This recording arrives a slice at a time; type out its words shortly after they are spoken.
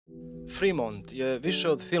Frimontu je više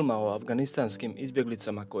od filma o afganistanskim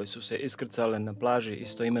izbjeglicama koje su se iskrcale na plaži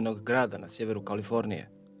istoimenog grada na sjeveru Kalifornije.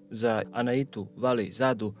 Za Anaitu Vali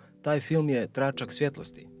Zadu taj film je tračak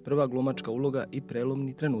svjetlosti, prva glumačka uloga i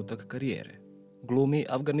prelomni trenutak karijere. Glumi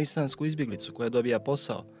afganistansku izbjeglicu koja dobija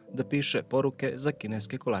posao da piše poruke za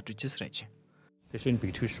kineske kolačiće sreće. They shouldn't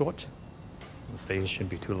be too short, they shouldn't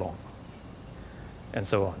be too long, and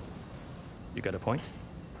so on. You got a point?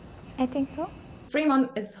 I think so.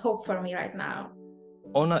 Frimontu is hope for me right now.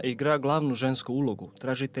 Ona igra glavnu žensku ulogu,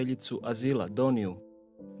 tražiteljicu azila Doniju.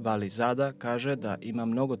 Vali Zada kaže da ima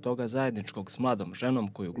mnogo toga zajedničkog s mladom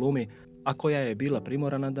ženom koju glumi, a koja je bila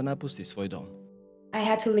primorana da napusti svoj dom. I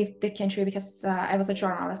had to leave the country because I was a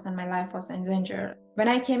journalist and my life was in danger.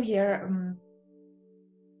 When I came here,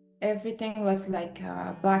 everything was like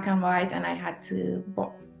black and white, and I had to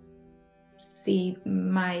see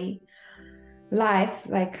my life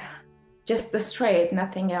like just the straight,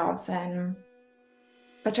 nothing else.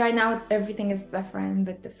 But right now everything is different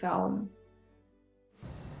with the film.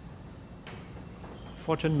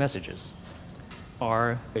 Fortune messages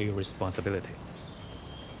are a responsibility.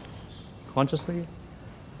 Consciously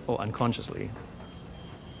or unconsciously,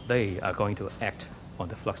 they are going to act on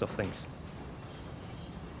the flux of things.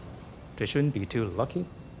 They shouldn't be too lucky.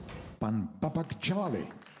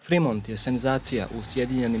 Frimontu je senzacija u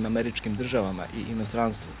Sjedinjenim Američkim Državama i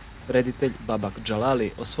inostranstvu. Reditelj Babak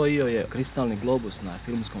Džalali osvojio je kristalni globus na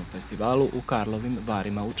filmskom festivalu u Karlovim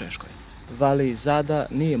Varima u Češkoj. Vali Zada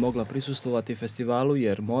nije mogla prisustvovati festivalu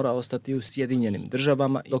jer mora ostati u Sjedinjenim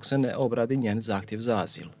Državama dok se ne obradi njen zahtjev za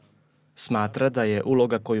azil. Smatra da je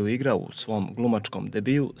uloga koju igra u svom glumačkom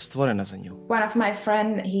debiju stvorena za nju. One of my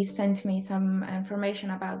friend, he sent me some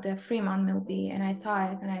information about the Frimontu movie and I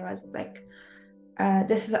saw it and I was like,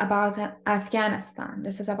 this is about Afghanistan.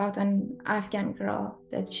 This is about an Afghan girl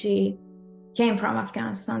that she came from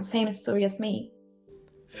Afghanistan, same story as me.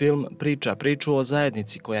 Film priča priču o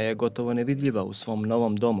zajednici koja je gotovo nevidljiva u svom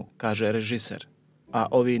novom domu, kaže režiser. A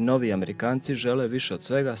ovi novi Amerikanci žele više od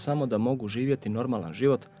svega samo da mogu živjeti normalan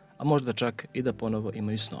život, a možda čak i da ponovo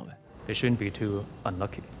imaju snove. They shouldn't be too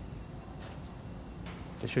unlucky.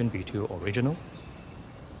 They shouldn't be too original.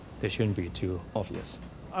 They shouldn't be too obvious.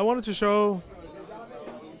 I wanted to show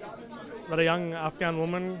that a young Afghan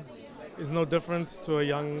woman is no different to a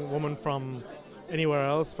young woman from anywhere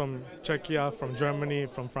else, from Czechia, from Germany,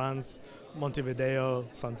 from France, Montevideo,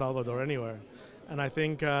 San Salvador, anywhere. And I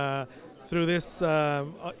think through this,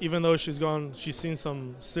 even though she's seen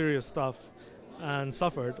some serious stuff and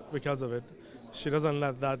suffered because of it, she doesn't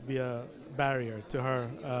let that be a barrier to her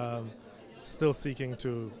still seeking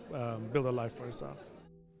to build a life for herself.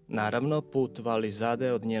 Naravno, put Vali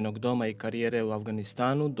Zade od njenog doma i karijere u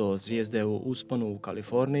Afganistanu do zvijezde u usponu u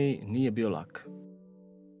Kaliforniji nije bio lak.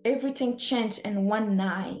 Everything changed in one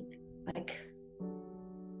night, like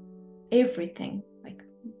everything, like.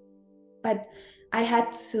 But I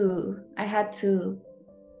had to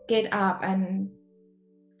get up and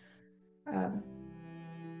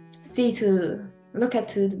look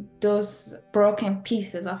at those broken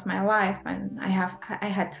pieces of my life, and I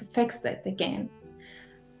had to fix it again.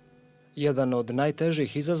 Jedan od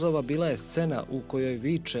najtežih izazova bila je scena u kojoj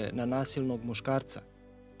viče na nasilnog muškarca.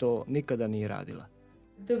 To nikada nije radila.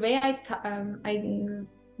 The way I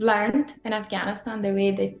learned in Afghanistan, the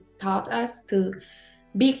way they taught us to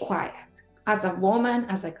be quiet. As a woman,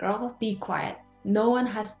 as a girl, be quiet. No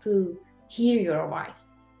one has to hear your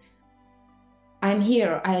voice. I'm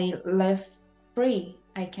here, I live free.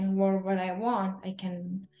 I can wear what I want. I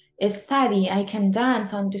can study. I can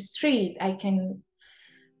dance on the street.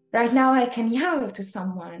 Right now I can yell to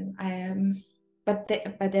someone.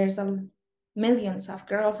 But there's millions of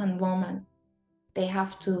girls and women. They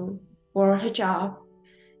have to wear hijab.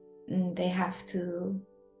 They have to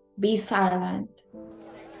be silent.